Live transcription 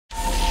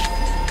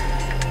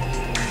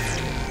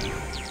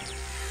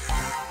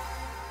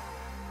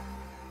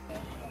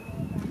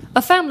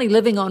A family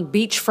living on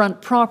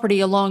beachfront property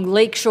along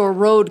Lakeshore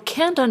Road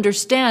can't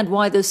understand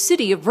why the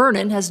city of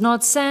Vernon has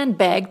not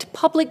sandbagged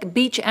public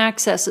beach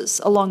accesses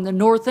along the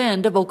north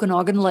end of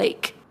Okanagan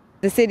Lake.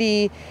 The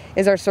city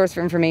is our source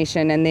for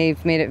information, and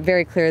they've made it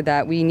very clear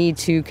that we need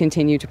to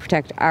continue to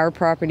protect our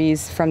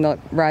properties from the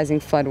rising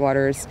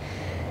floodwaters.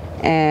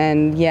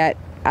 And yet,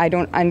 I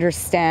don't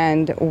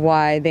understand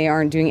why they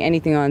aren't doing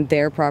anything on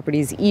their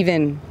properties,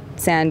 even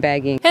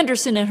sandbagging.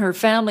 Henderson and her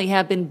family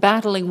have been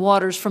battling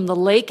waters from the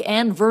lake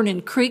and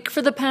Vernon Creek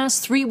for the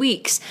past 3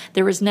 weeks.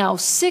 There is now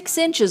 6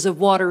 inches of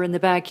water in the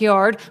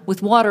backyard,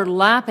 with water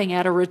lapping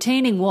at a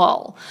retaining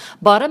wall.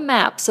 But a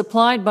map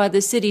supplied by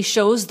the city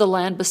shows the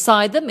land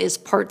beside them is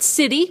part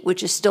city,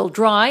 which is still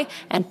dry,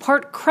 and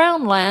part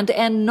Crown land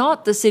and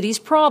not the city's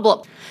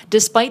problem.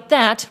 Despite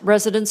that,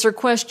 residents are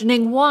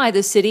questioning why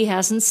the city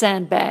hasn't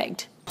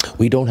sandbagged.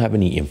 We don't have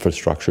any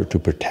infrastructure to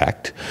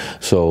protect,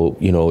 so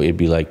it'd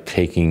be like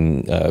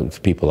taking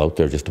people out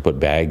there just to put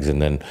bags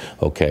and then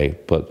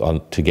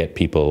to get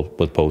people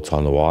with boats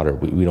on the water.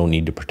 We don't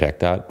need to protect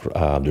that.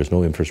 There's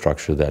no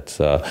infrastructure that's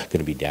going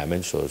to be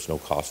damaged, so there's no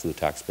cost to the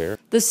taxpayer.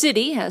 The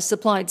city has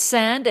supplied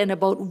sand and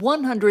about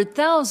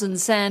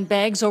 100,000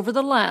 sandbags over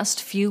the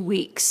last few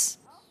weeks.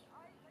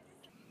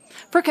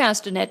 For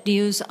Castanet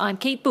News, I'm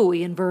Kate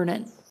Bowie in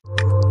Vernon.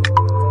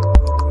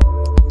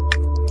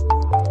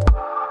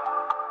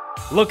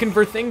 Looking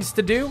for things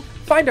to do?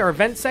 Find our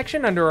event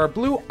section under our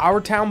blue Our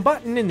Town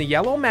button in the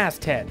yellow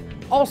masthead.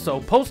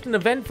 Also, post an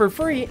event for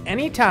free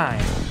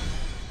anytime.